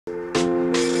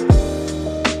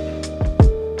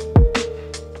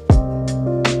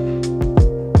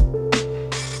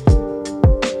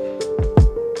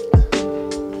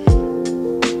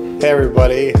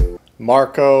everybody,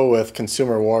 Marco with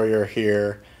Consumer Warrior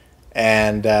here,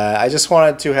 and I just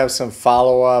wanted to have some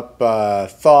follow-up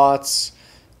thoughts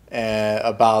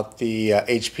about the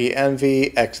HP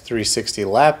Envy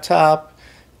X360 laptop,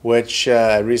 which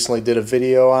I recently did a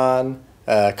video on,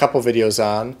 a couple videos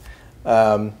on.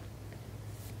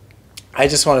 I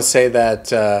just want to say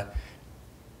that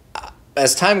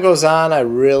as time goes on, I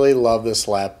really love this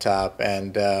laptop,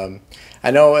 and I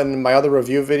know in my other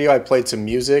review video I played some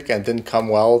music and didn't come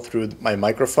well through my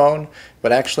microphone,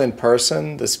 but actually in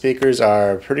person the speakers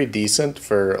are pretty decent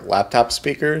for laptop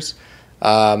speakers.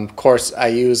 Of course, I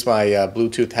use my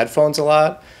Bluetooth headphones a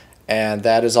lot, and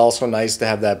that is also nice to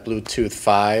have that Bluetooth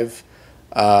 5.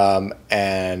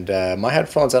 My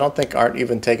headphones I don't think aren't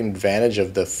even taking advantage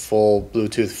of the full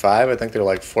Bluetooth 5. I think they're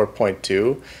like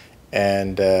 4.2,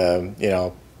 and you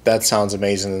know, that sounds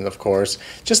amazing. Of course,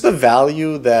 just the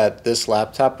value that this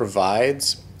laptop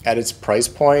provides at its price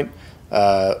point,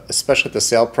 especially at the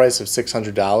sale price of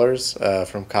 $600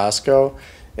 from Costco,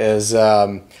 is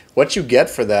what you get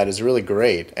for that is really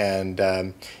great. And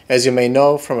as you may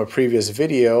know from a previous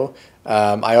video,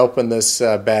 I opened this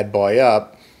bad boy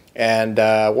up, and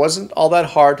wasn't all that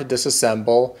hard to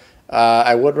disassemble.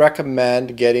 I would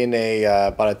recommend getting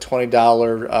about a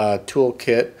 $20 tool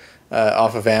kit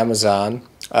off of Amazon,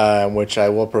 which I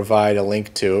will provide a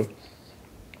link to.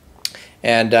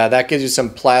 And that gives you some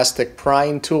plastic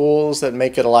prying tools that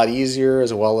make it a lot easier,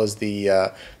 as well as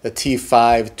the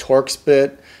T5 Torx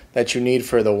bit that you need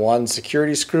for the one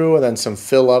security screw, and then some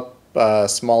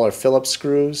smaller Phillips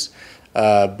screws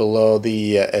below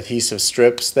the adhesive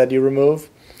strips that you remove.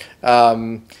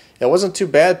 It wasn't too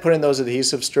bad putting those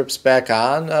adhesive strips back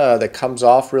on. That comes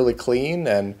off really clean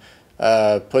and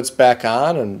puts back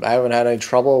on, and I haven't had any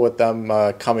trouble with them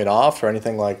coming off or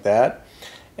anything like that.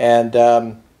 And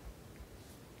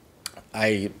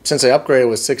since I upgraded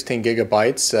with 16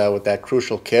 gigabytes with that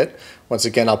crucial kit, once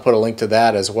again I'll put a link to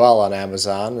that as well on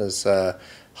Amazon. It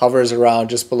hovers around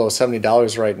just below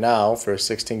 $70 right now for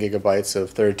 16 gigabytes of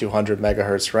 3200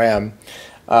 megahertz RAM.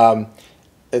 I've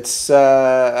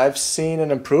seen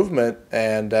an improvement,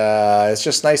 and it's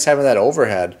just nice having that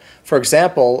overhead. For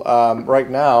example, right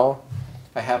now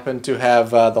I happen to have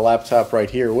the laptop right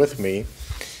here with me,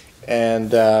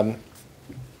 and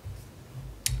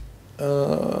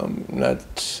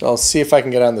I'll see if I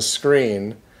can get on the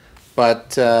screen,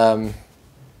 but let me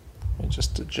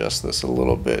just adjust this a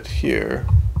little bit here.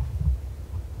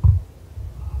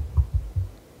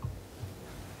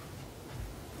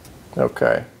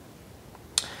 Okay.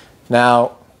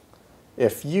 Now,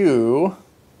 if you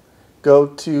go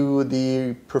to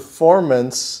the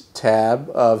Performance tab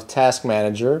of Task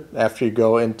Manager, after you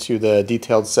go into the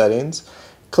detailed settings,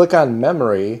 click on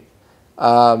Memory.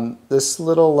 This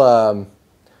little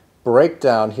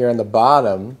breakdown here in the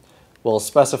bottom will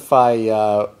specify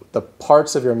the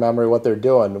parts of your memory, what they're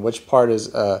doing, which part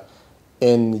is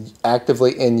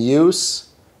actively in use,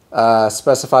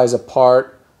 specifies a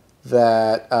part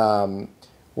that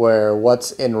where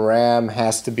what's in RAM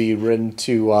has to be written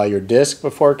to your disk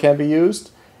before it can be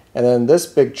used. And then this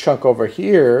big chunk over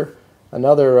here,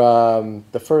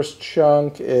 the first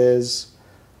chunk is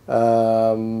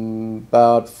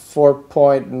about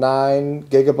 4.9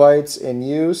 gigabytes in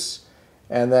use,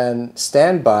 and then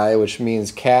standby, which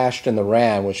means cached in the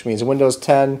RAM, which means Windows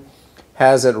 10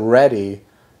 has it ready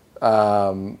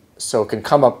so it can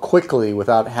come up quickly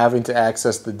without having to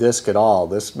access the disk at all.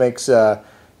 This makes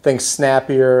things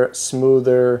snappier,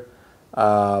 smoother,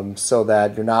 so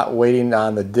that you're not waiting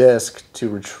on the disk to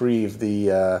retrieve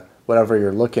the whatever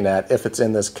you're looking at if it's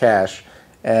in this cache.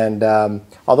 And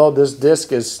although this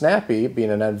disk is snappy,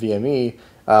 being an NVMe,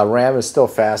 RAM is still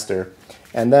faster.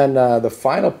 And then the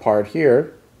final part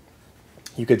here,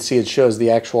 you could see it shows the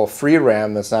actual free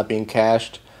RAM that's not being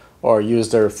cached or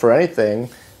used for anything.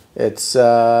 It's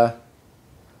about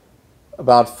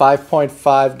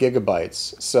 5.5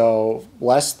 gigabytes, so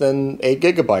less than 8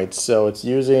 gigabytes. So it's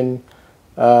using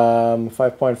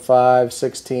 5.5,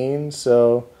 16,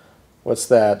 so what's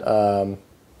that?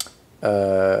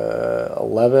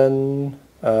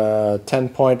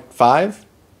 10.5,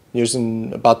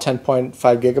 using about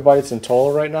 10.5 gigabytes in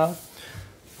total right now.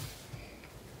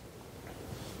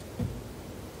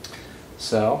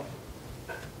 So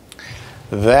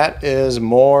that is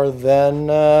more than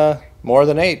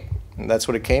 8. And that's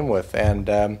what it came with. And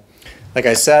like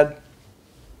I said,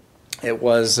 it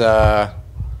was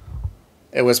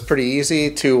pretty easy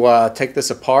to take this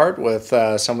apart with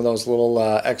some of those little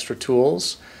extra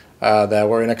tools that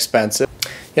were inexpensive.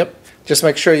 Yep, just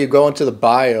make sure you go into the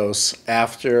BIOS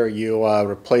after you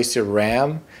replace your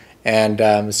RAM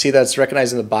And see that's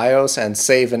recognizing the BIOS, and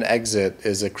save and exit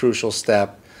is a crucial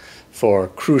step for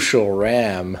crucial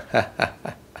RAM.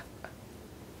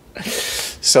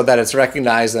 So that it's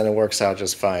recognized and it works out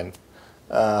just fine.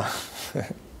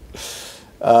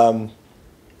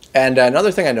 And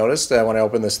another thing I noticed when I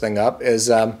opened this thing up is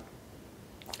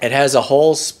it has a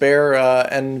whole spare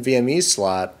NVMe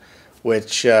slot,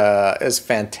 which is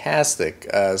fantastic.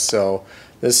 So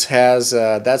this has,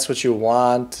 that's what you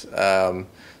want.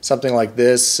 Something like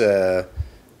this,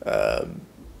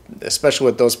 especially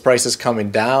with those prices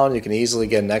coming down, you can easily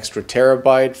get an extra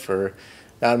terabyte for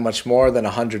not much more than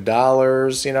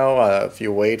 $100. You know, if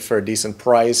you wait for a decent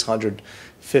price,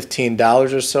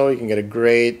 $115 or so, you can get a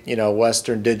great, you know,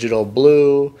 Western Digital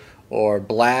blue or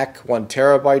black 1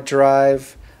 terabyte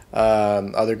drive.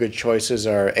 Other good choices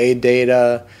are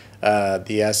ADATA,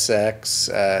 the SX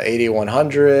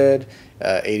 8100,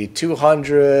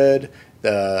 8200,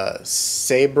 the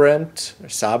Sabrent, or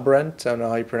Sabrent, I don't know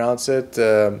how you pronounce it,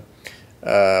 1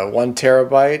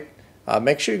 terabyte.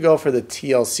 Make sure you go for the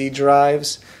TLC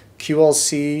drives.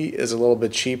 QLC is a little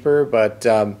bit cheaper, but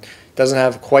doesn't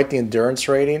have quite the endurance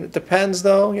rating. It depends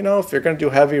though, you know, if you're going to do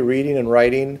heavy reading and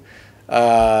writing,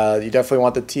 you definitely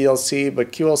want the TLC,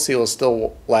 but QLC will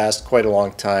still last quite a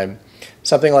long time.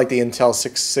 Something like the Intel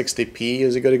 660p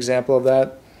is a good example of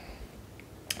that.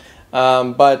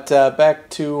 But back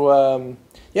to,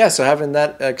 yeah, so having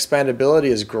that expandability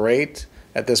is great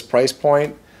at this price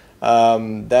point. I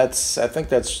think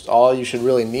that's all you should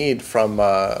really need from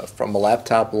a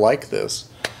laptop like this.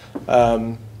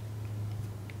 And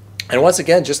once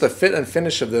again, just the fit and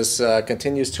finish of this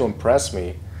continues to impress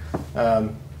me.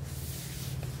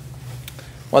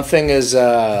 One thing is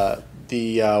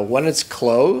when it's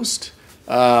closed,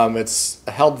 it's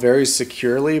held very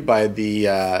securely by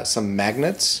the some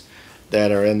magnets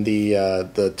that are in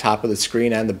the top of the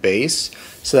screen and the base,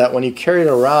 so that when you carry it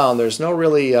around, there's no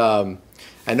really.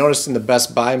 I noticed in the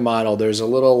Best Buy model, there's a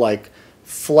little like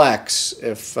flex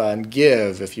and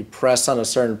give if you press on a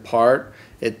certain part.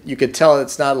 You could tell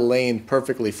it's not laying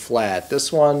perfectly flat.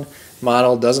 This one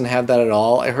model doesn't have that at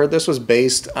all. I heard this was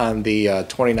based on the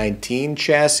 2019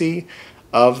 chassis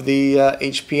of the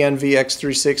HP Envy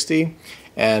X360,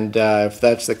 and if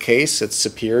that's the case, it's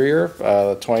superior.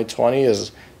 The 2020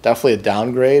 is definitely a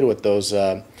downgrade with those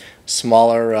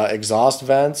smaller exhaust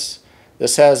vents.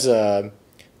 This has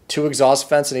 2 exhaust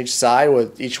vents on each side,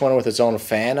 with each one with its own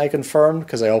fan, I confirmed,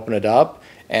 because I opened it up,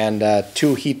 and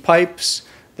 2 heat pipes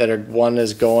that are, one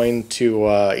is going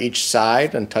to each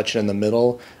side and touching in the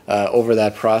middle over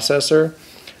that processor.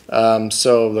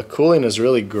 So the cooling is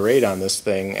really great on this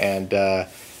thing, and I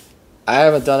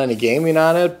haven't done any gaming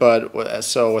on it, but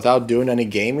so without doing any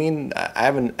gaming, I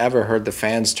haven't ever heard the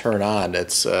fans turn on.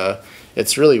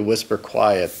 It's really whisper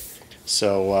quiet.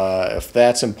 So if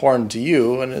that's important to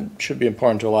you, and it should be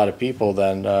important to a lot of people,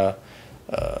 then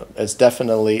it's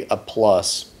definitely a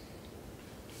plus.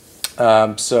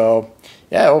 So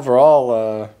yeah,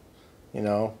 overall, you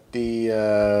know,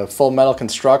 the full metal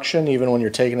construction, even when you're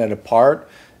taking it apart,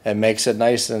 it makes it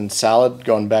nice and solid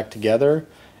going back together.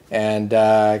 And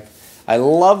I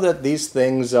love that these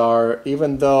things are,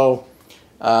 even though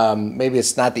maybe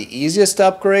it's not the easiest to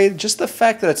upgrade, just the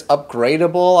fact that it's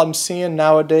upgradable, I'm seeing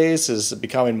nowadays, is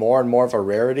becoming more and more of a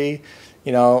rarity.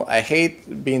 You know, I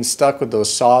hate being stuck with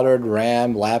those soldered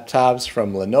RAM laptops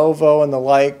from Lenovo and the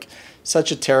like.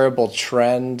 Such a terrible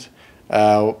trend.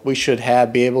 We should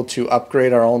be able to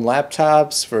upgrade our own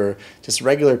laptops for just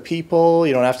regular people.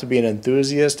 You don't have to be an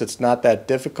enthusiast. It's not that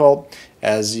difficult,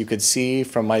 as you could see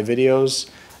from my videos.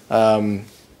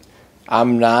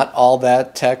 I'm not all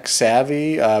that tech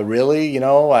savvy, really. You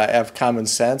know, I have common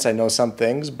sense. I know some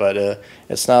things, but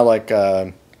it's not like you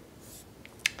know,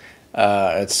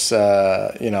 it's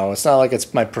not like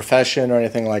it's my profession or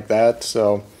anything like that.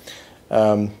 So,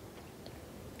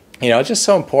 you know, it's just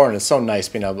so important. It's so nice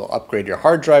being able to upgrade your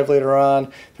hard drive later on.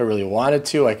 If I really wanted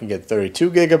to, I can get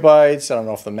 32 gigabytes. I don't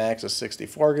know if the max is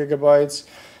 64 gigabytes.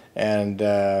 And,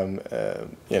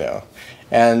 you know,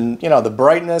 the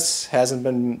brightness hasn't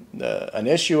been an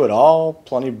issue at all.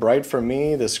 Plenty bright for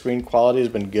me. The screen quality has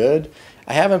been good.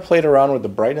 I haven't played around with the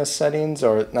brightness settings,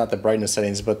 or not the brightness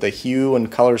settings, but the hue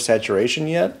and color saturation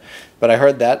yet. But I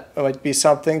heard that might be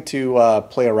something to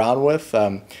play around with,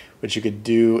 which you could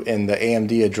do in the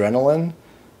AMD Adrenalin.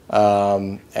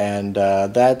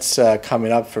 That's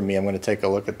coming up for me. I'm going to take a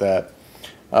look at that.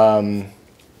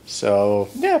 So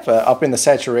yeah, upping the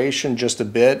saturation just a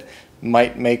bit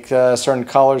might make certain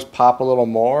colors pop a little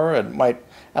more. It might,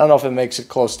 I don't know if it makes it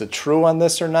close to true on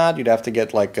this or not. You'd have to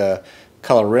get like a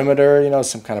colorimeter, you know,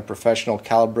 some kind of professional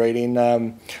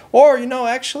calibrating. Or, you know,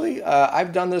 actually,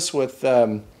 I've done this with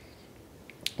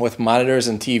with monitors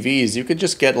and TVs, you could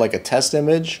just get like a test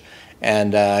image,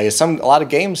 and a lot of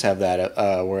games have that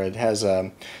where it has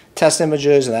test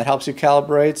images, and that helps you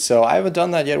calibrate. So I haven't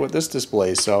done that yet with this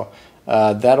display, so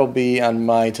that'll be on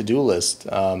my to-do list.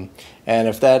 And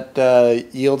if that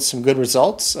yields some good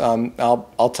results,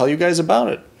 I'll tell you guys about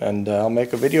it, and I'll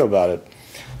make a video about it.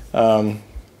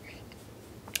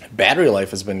 Battery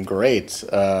life has been great.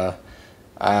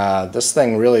 This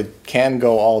thing really can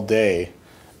go all day.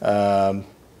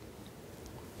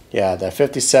 Yeah, the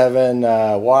 57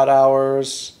 watt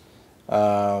hours.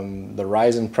 The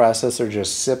Ryzen processor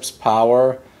just sips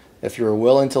power. If you're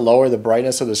willing to lower the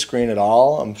brightness of the screen at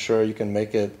all, I'm sure you can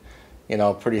make it, you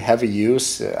know, pretty heavy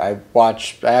use. I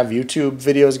have YouTube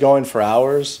videos going for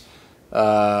hours.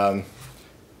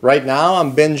 Right now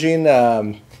I'm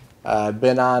binging. I've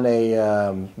been on a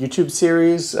YouTube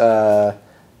series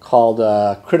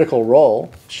called Critical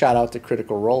Role. Shout out to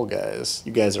Critical Role, guys.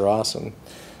 You guys are awesome.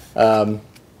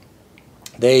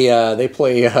 They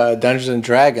play Dungeons and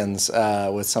Dragons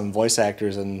with some voice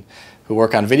actors who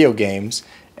work on video games,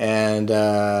 and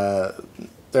they're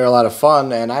a lot of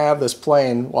fun. And I have this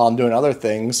playing while I'm doing other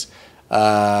things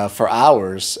for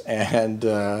hours, and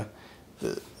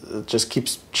it just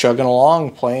keeps chugging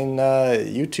along playing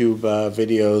YouTube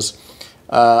videos.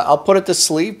 I'll put it to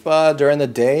sleep during the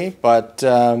day, but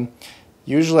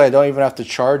usually I don't even have to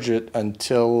charge it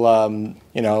until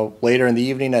you know, later in the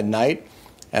evening at night,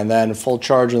 and then full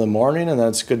charge in the morning, and then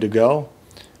it's good to go.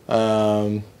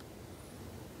 You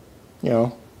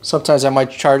know, sometimes I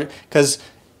might charge it because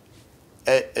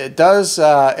it does.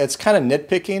 It's kind of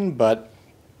nitpicking, but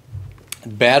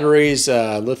batteries,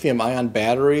 lithium-ion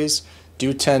batteries,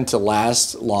 do tend to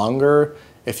last longer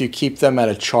if you keep them at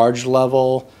a charge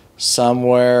level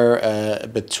somewhere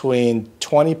between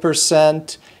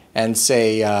 20% and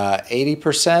say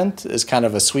 80% is kind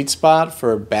of a sweet spot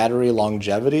for battery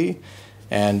longevity.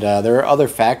 And there are other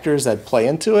factors that play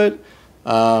into it,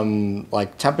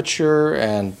 like temperature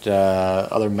and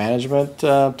other management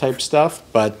type stuff.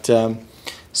 But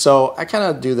so I kind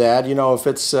of do that. You know, if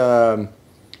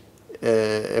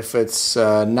it's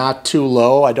not too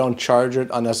low, I don't charge it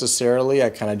unnecessarily. I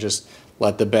kind of just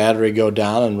let the battery go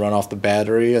down and run off the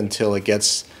battery until it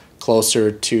gets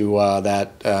closer to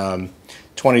that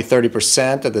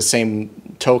 20-30%. At the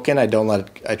same token, I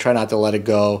try not to let it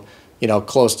go, you know,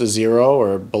 close to zero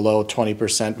or below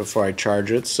 20% before I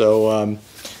charge it. So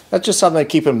that's just something to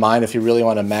keep in mind if you really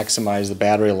want to maximize the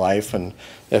battery life, and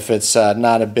if it's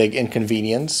not a big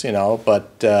inconvenience, you know. But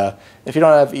if you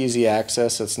don't have easy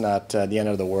access, it's not the end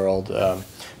of the world.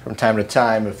 From time to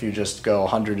time, if you just go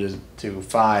 100 to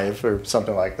 5 or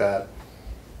something like that.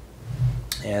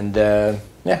 And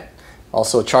yeah,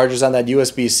 also charges on that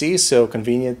USB-C, so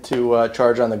convenient to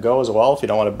charge on the go as well if you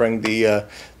don't want to bring the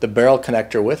barrel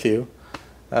connector with you.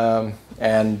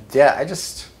 And yeah,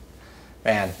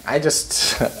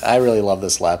 I really love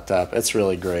this laptop. It's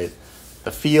really great.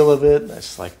 The feel of it, I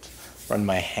just like to run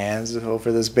my hands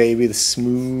over this baby, the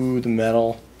smooth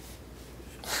metal.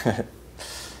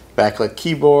 Backlit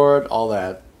keyboard, all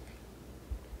that.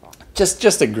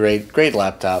 Just a great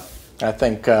laptop. I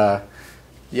think the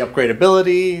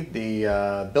upgradability,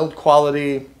 the build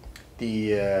quality,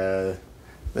 the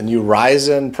new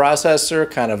Ryzen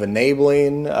processor kind of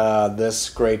enabling this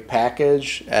great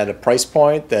package at a price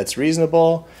point that's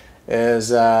reasonable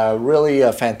is really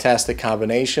a fantastic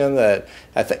combination that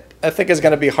I think is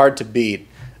going to be hard to beat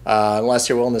unless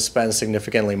you're willing to spend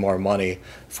significantly more money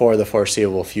for the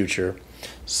foreseeable future.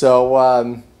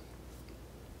 So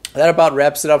that about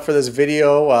wraps it up for this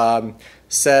video.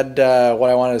 Said what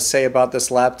I wanted to say about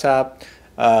this laptop.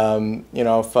 You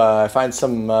know, if I find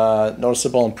some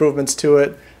noticeable improvements to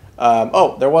it.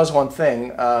 Oh, there was one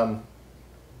thing.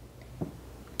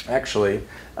 Actually,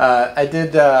 I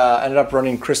did ended up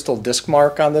running Crystal Disk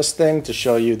Mark on this thing to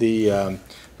show you the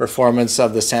performance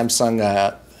of the Samsung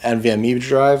NVMe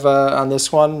drive on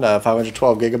this one,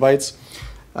 512 gigabytes.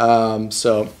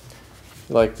 So, if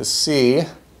you'd like to see,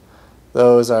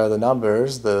 those are the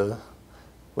numbers.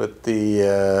 With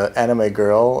the anime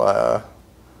girl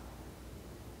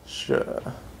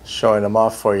showing them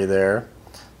off for you there.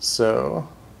 So,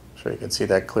 I'm sure you can see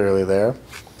that clearly there.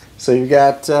 So you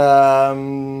got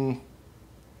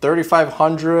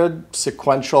 3,500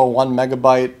 sequential 1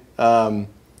 megabyte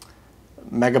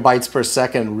megabytes per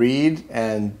second read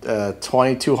and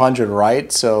 2,200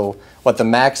 write. So what the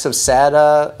max of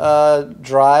SATA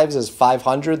drives is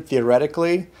 500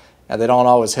 theoretically, and they don't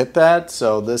always hit that.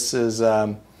 So this is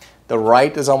the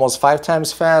write is almost 5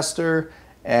 times faster,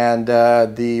 and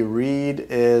the read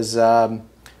is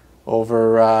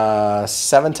over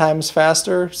 7 times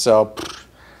faster. So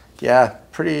yeah,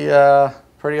 pretty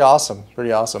pretty awesome,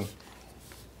 pretty awesome.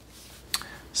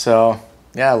 So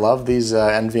yeah, I love these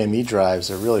NVMe drives.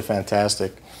 They're really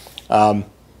fantastic.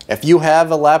 If you have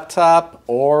a laptop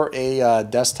or a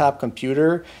desktop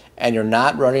computer and you're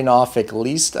not running off at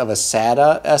least of a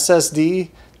SATA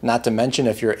SSD, not to mention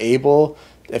if your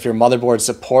motherboard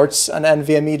supports an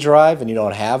NVMe drive and you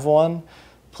don't have one,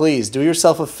 please do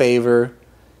yourself a favor,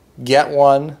 get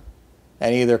one,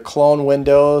 and either clone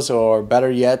Windows or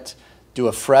better yet, do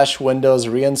a fresh Windows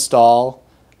reinstall.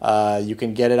 You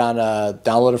can get it on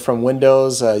download it from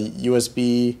Windows,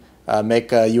 USB,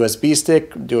 make a USB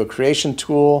stick, do a creation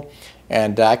tool,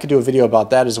 and I could do a video about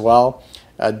that as well.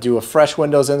 Do a fresh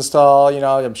Windows install. You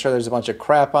know, I'm sure there's a bunch of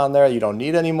crap on there you don't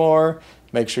need anymore.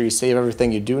 Make sure you save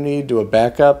everything you do need, do a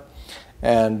backup,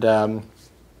 and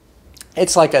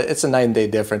it's a night and day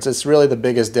difference. It's really the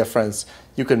biggest difference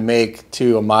you can make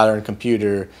to a modern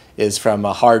computer is from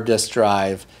a hard disk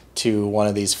drive to one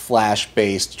of these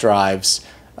flash-based drives,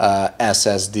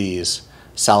 SSDs,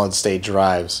 solid state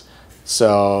drives.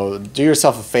 So do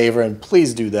yourself a favor and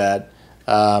please do that.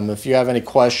 If you have any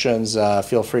questions,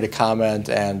 feel free to comment,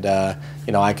 and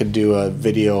you know, I could do a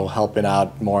video helping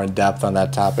out more in depth on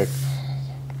that topic,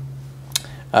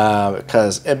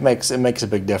 because it makes a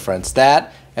big difference.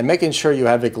 That and making sure you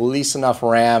have at least enough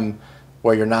RAM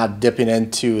where you're not dipping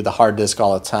into the hard disk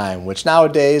all the time, which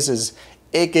nowadays is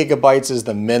 8 gigabytes is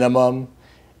the minimum.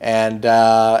 And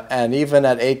even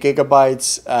at 8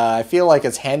 gigabytes, I feel like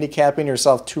it's handicapping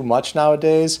yourself too much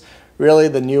nowadays. Really,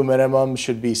 the new minimum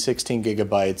should be 16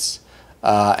 gigabytes.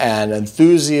 And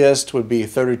enthusiast would be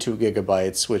 32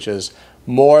 gigabytes, which is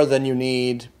more than you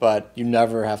need, but you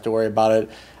never have to worry about it.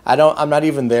 I'm not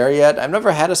even there yet. I've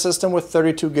never had a system with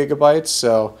 32 gigabytes,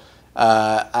 so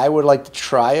I would like to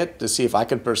try it to see if I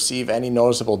can perceive any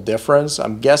noticeable difference.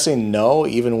 I'm guessing no,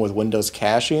 even with Windows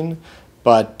caching,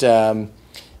 but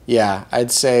yeah,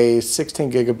 I'd say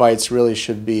 16 gigabytes really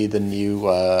should be the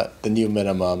new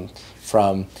minimum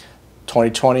from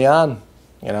 2020 on.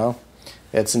 You know,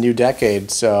 it's a new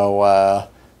decade, so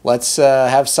let's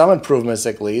have some improvements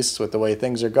at least with the way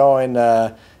things are going.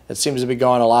 It seems to be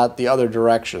going a lot the other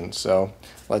direction, so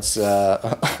let's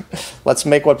let's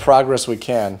make what progress we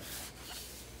can.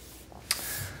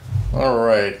 All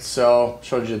right, so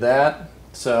showed you that.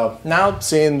 So now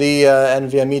seeing the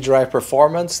NVMe drive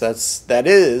performance, that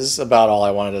is about all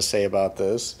I wanted to say about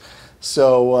this.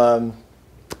 So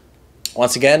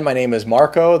once again, my name is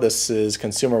Marco. This is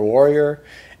Consumer Warrior,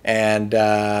 and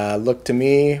look to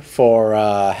me for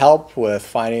help with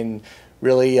finding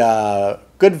really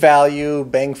good value,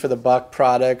 bang for the buck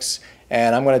products,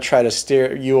 and I'm going to try to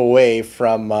steer you away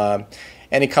from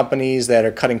any companies that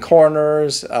are cutting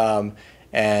corners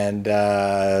and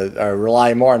are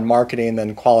relying more on marketing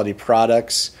than quality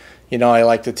products. You know, I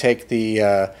like to take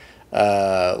the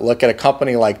look at a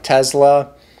company like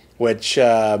Tesla, which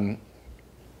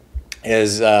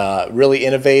is really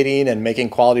innovating and making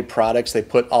quality products. They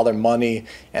put all their money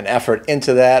and effort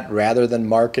into that rather than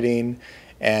marketing.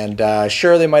 And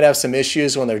sure, they might have some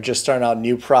issues when they're just starting out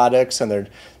new products and they're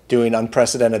doing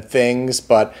unprecedented things,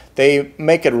 but they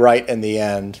make it right in the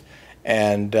end.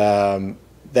 And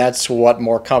that's what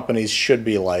more companies should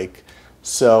be like.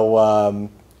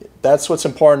 So that's what's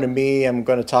important to me. I'm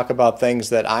going to talk about things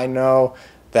that I know,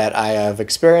 that I have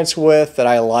experience with, that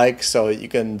I like, so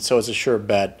it's a sure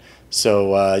bet.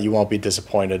 So you won't be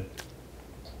disappointed.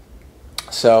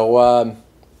 So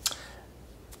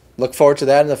look forward to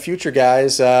that in the future,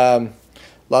 guys.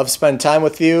 Love spending time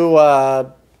with you.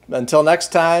 Until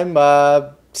next time,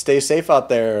 stay safe out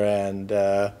there,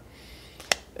 and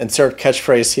insert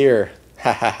catchphrase here.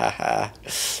 Ha ha ha ha.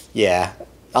 Yeah,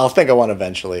 I'll think of one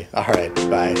eventually. All right,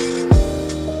 bye.